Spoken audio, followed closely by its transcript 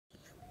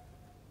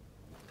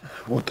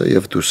What I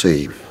have to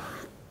say?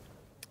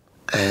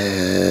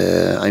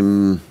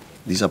 I'm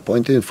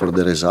disappointed for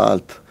the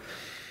result.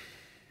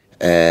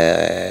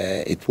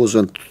 It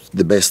wasn't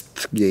the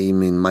best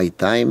game in my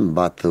time,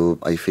 but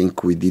I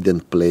think we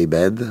didn't play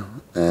bad.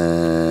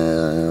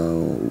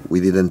 We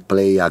didn't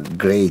play a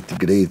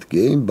great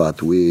game,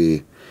 but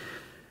we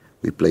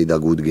played a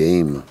good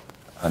game,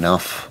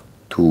 enough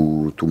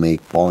to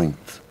make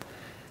points.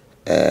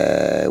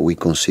 We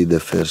conceded the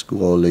first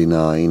goal in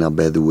a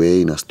bad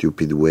way, in a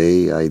stupid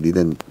way.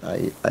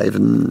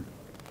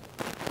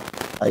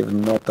 I've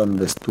not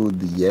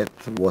understood yet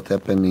what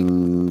happened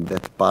in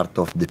that part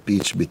of the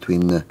pitch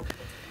in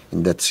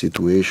that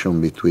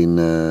situation between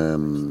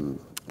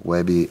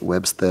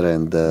Webster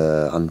and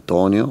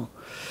Antonio.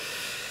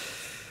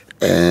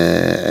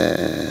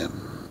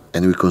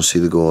 And we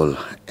conceded goal.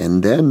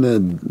 And then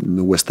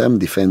West Ham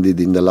defended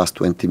in the last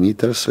 20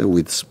 meters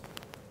with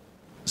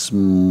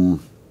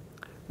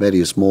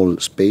very small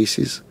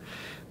spaces,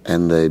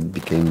 and it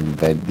became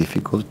very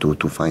difficult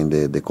to find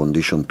the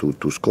condition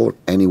to score.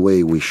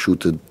 Anyway, we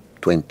shooted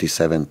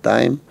 27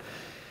 times.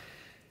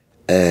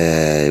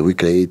 We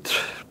create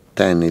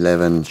 10,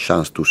 11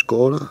 chances to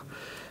score.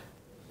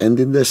 And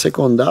in the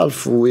second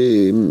half,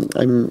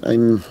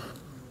 I'm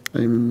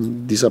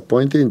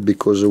disappointed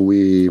because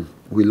we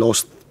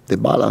lost the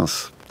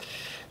balance.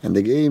 And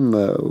the game,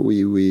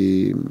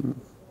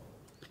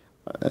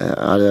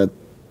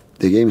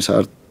 the games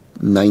are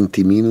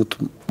 90 minutes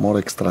more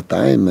extra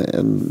time,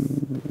 and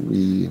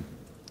we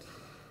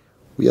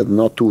had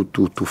not to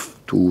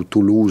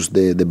lose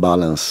the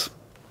balance.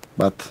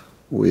 But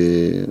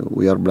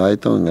we are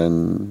Brighton,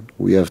 and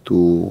we have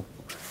to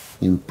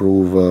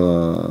improve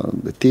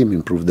the team,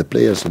 improve the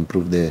players,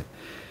 improve the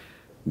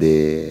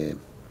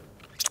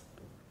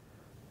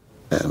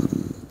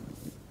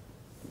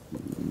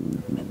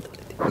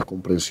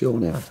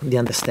comprensione, the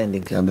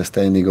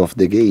understanding of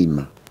the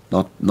game,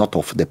 not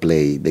of the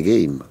play, the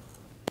game.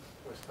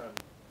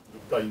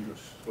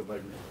 Dangerous when they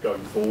were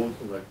going forward,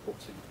 and they've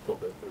obviously got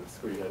their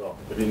 3-0 up.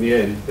 But in the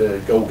end, the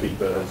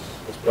goalkeeper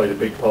has played a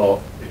big part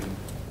in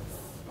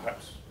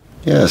perhaps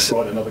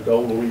trying another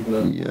goal or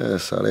even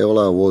Yes,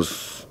 Areola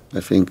was, I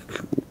think,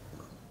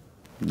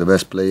 the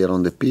best player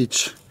on the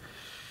pitch.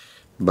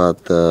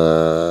 But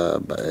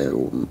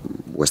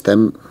West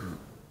Ham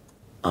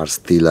are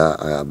still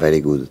a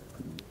very good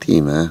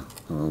team.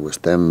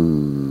 West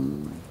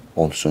Ham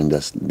also in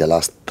the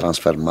last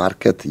transfer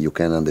market, you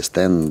can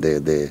understand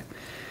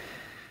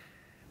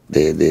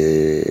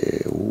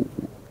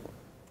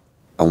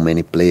how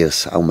many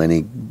players, how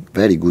many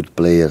very good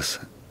players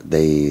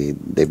they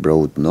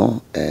brought,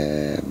 no?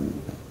 Does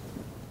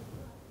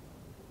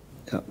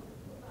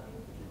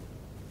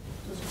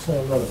it say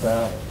a lot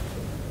about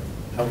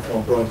how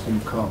far Brighton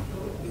have come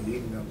in the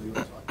England of your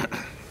time?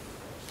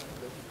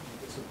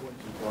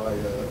 Disappointed by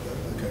a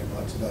game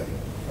like today,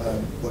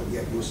 but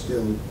yet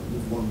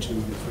you've won 2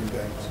 of your 3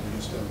 games and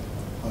you're still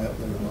high up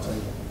there on the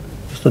table.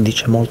 Questo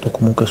dice molto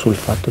comunque sul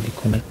fatto di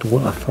come tu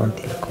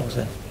affronti le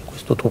cose in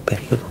questo tuo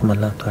periodo come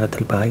allenatore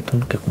del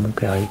Brighton, che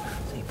comunque hai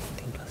 6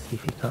 punti in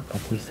classifica, ma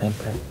poi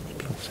sempre di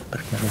più,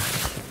 sempre più.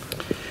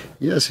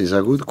 Yes, it's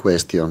a good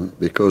question,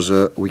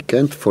 because we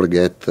can't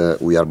forget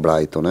we are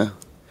Brighton.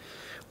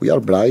 We are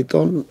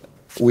Brighton.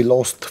 We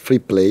lost 3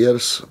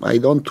 players. I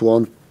don't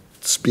want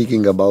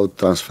speaking about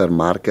transfer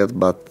market,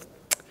 but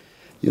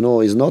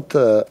it's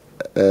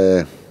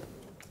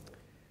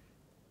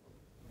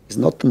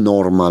not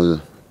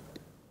normal.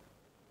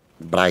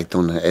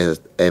 Brighton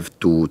have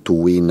to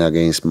win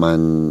against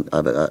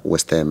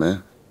West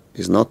Ham.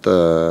 It's not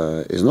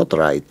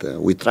right.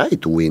 We try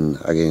to win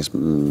against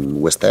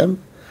West Ham,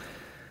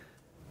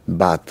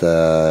 but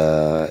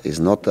it's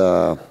not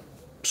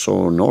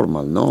so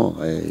normal. No,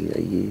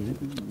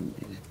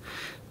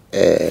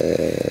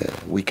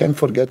 we can't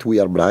forget we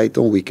are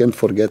Brighton. We can't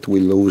forget we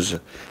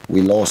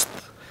lost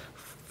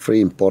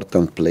 3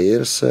 important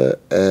players.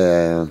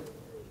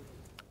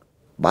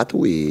 But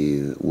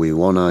we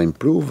want to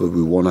improve,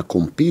 we want to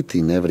compete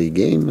in every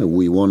game,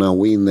 we want to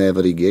win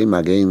every game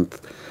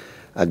against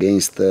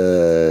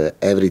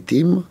every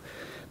team,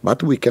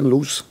 but we can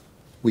lose.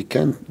 We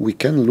can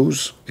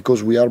lose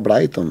because we are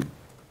Brighton.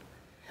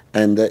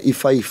 And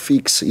if I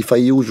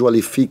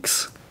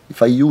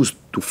used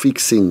to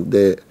fixing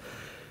the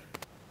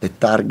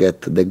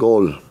target, the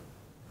goal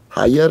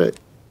higher,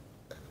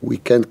 we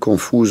can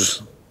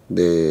confuse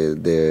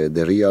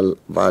the real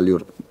value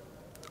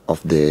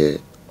of the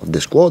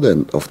squad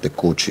and of the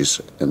coaches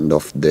and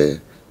of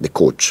the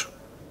coach,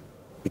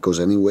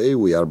 because anyway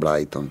we are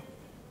Brighton.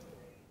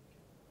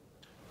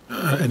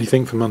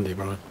 Anything for Monday,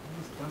 Brian?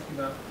 Talking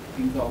about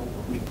involved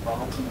with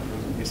Barton,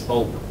 wasn't his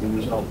fault the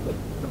result, but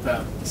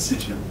about the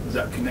decision, is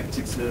that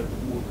connected to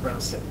more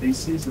around set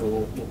pieces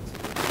or what?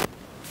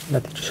 La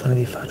decisione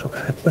di far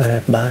giocare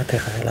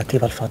Barter è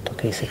relativa al fatto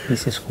che i set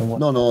pieces con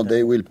No,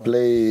 they will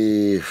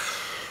play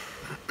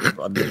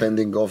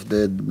depending of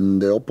the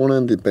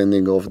opponent,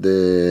 depending of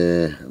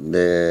the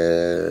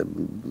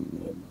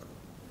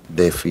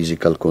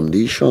physical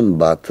condition,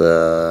 but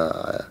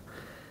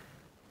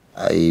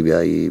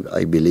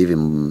I believe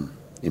in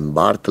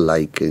Bart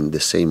like in the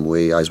same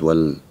way as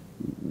well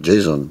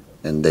Jason,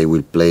 and they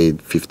will play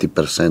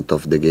 50%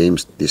 of the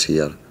games this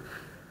year.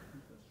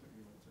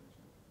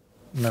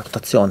 Una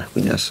rotazione,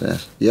 quindi.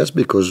 Yes,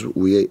 because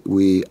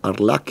we are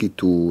lucky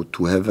to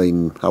have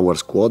in our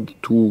squad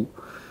 2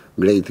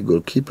 great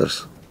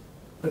goalkeepers.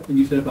 But when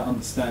you said about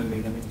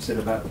understanding, and then you said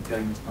about the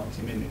game's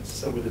 90 minutes,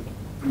 so were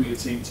your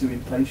team too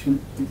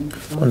impatient?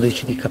 Quando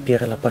dici di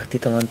capire la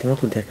partita 90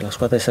 minuti, vuol dire che la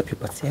squadra sia più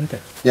paziente?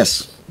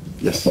 Yes.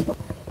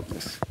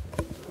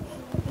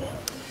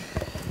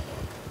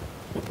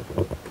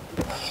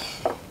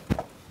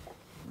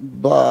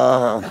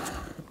 But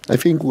I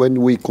think when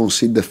we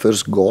concede the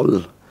first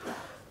goal,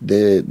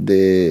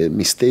 the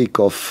mistake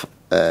of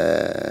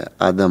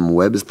Adam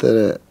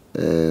Webster,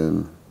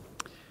 it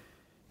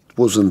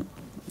wasn't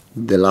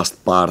the last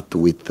part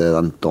with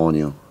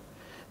Antonio,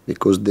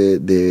 because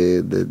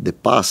the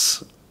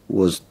pass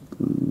was,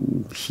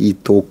 he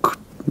took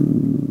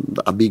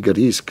a big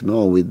risk,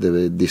 no, with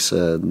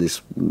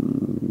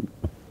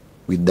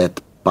with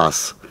that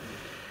pass.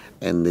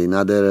 And in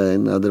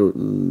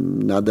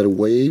another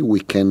way we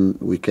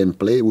can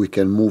play, we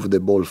can move the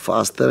ball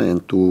faster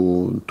and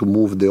to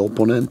move the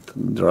opponent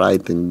the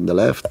right and the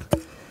left.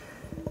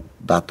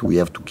 But we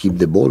have to keep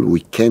the ball. We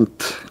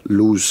can't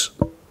lose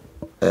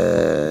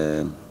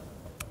the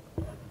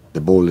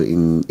ball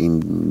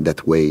in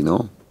that way,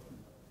 no?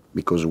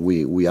 Because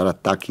we are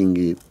attacking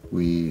it.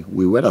 We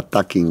were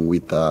attacking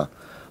with a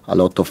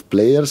lot of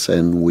players,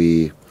 and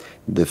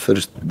the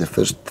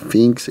first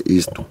thing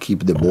is to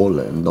keep the ball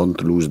and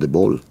don't lose the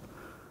ball.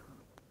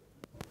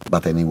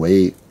 But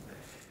anyway,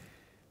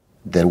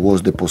 there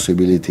was the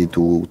possibility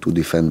to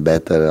defend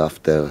better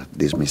after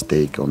this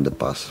mistake on the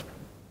pass.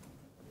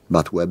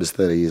 But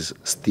Webster is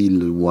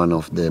still one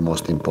of the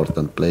most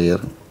important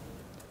players,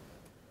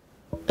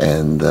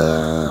 and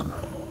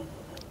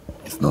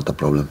it's not a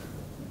problem.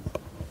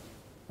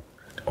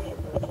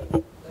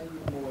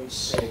 Always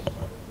said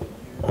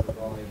that you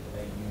provide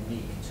a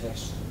unique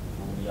test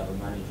for all the other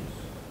managers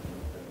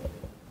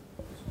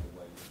because of the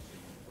way your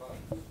team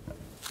plays.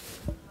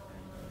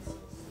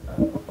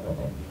 But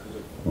then because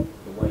of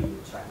the way you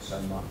attack so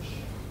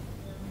much,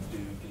 you do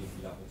give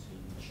the other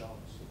team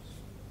chances.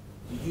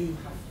 Do you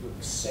have to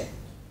accept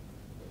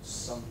that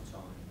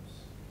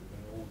sometimes,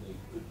 with all the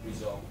good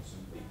results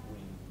and big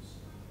wins,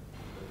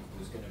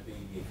 there's going to be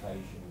the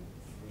occasional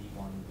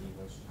 3-1 the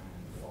West Ham,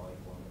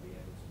 5-1 the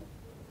Everton?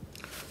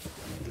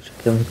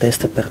 È un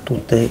test per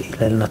tutti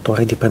gli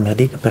allenatori di Premier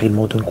League, per il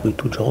modo in cui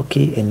tu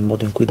giochi e il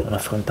modo in cui devono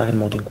affrontare, il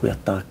modo in cui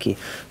attacchi.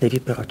 Devi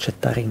però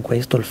accettare in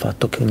questo il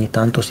fatto che ogni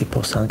tanto si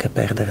possa anche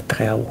perdere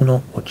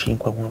 3-1 o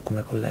 5-1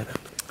 come con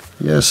l'Everton.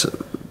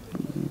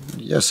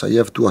 Yes, I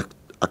have to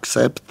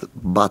accept,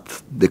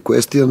 but the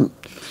question,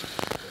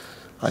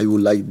 I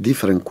would like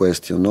different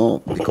question,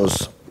 no?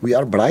 Because we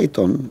are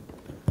Brighton,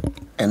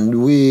 and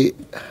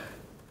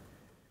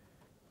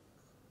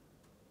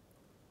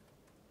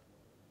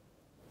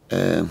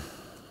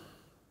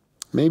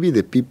maybe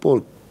the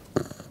people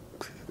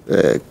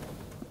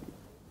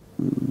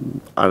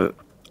are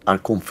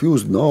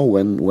confused, no?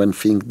 When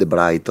think the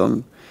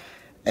Brighton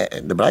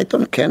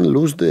can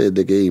lose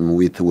the game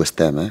with West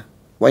Ham.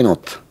 Why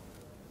not?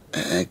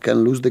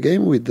 Can lose the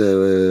game with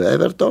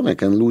Everton. I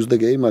can lose the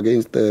game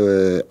against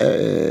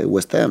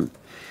West Ham,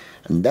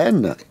 and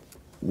then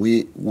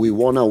we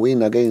wanna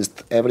win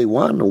against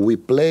everyone. We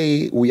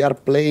are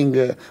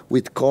playing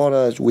with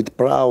courage, with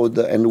proud,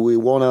 and we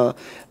wanna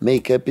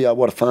make happy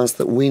our fans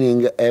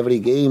winning every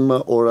game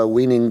or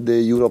winning the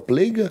Europe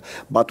League.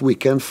 But we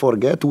can't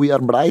forget we are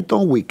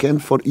Brighton.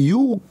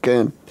 You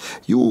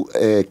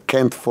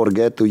can't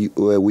forget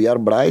we are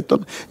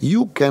Brighton.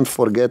 You can't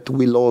forget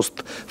we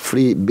lost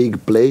 3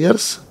 big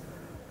players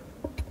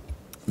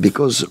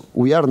because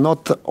we are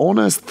not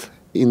honest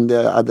in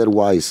the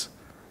otherwise.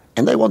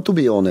 And I want to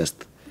be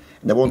honest.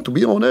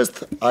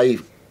 I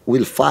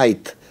will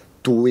fight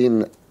to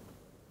win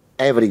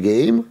every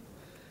game,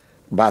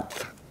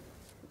 but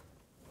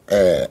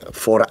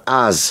for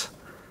us,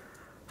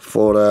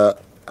 for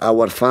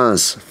our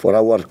fans, for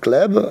our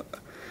club,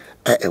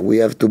 we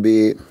have to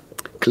be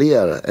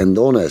clear and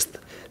honest,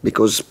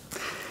 because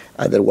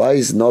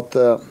otherwise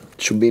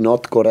should be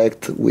not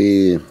correct.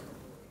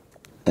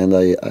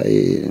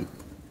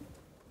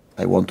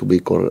 I want to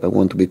be correct.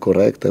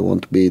 I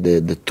want to be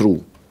the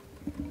true.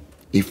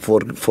 If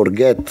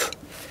forget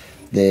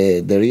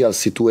the real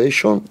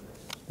situation,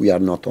 we are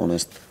not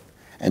honest,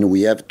 and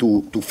we have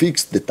to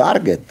fix the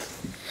target.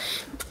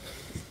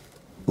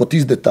 What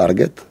is the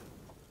target?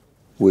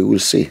 We will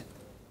see.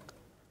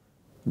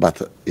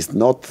 But it's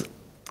not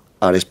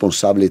a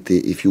responsibility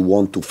if you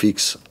want to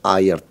fix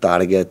higher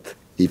target.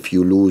 If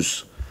you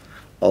lose,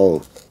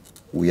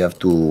 we have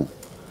to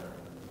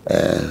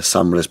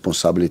some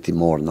responsibility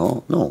more.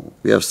 No,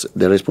 we have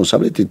the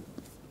responsibility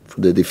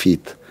for the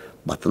defeat,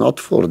 but not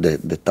for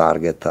the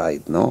target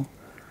height, no?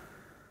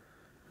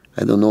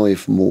 I don't know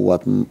if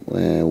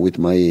with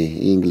my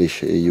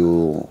English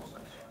you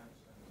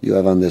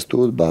have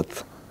understood,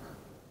 but...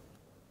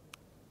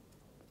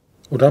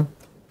 Oder?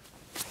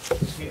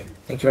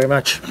 Thank you very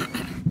much.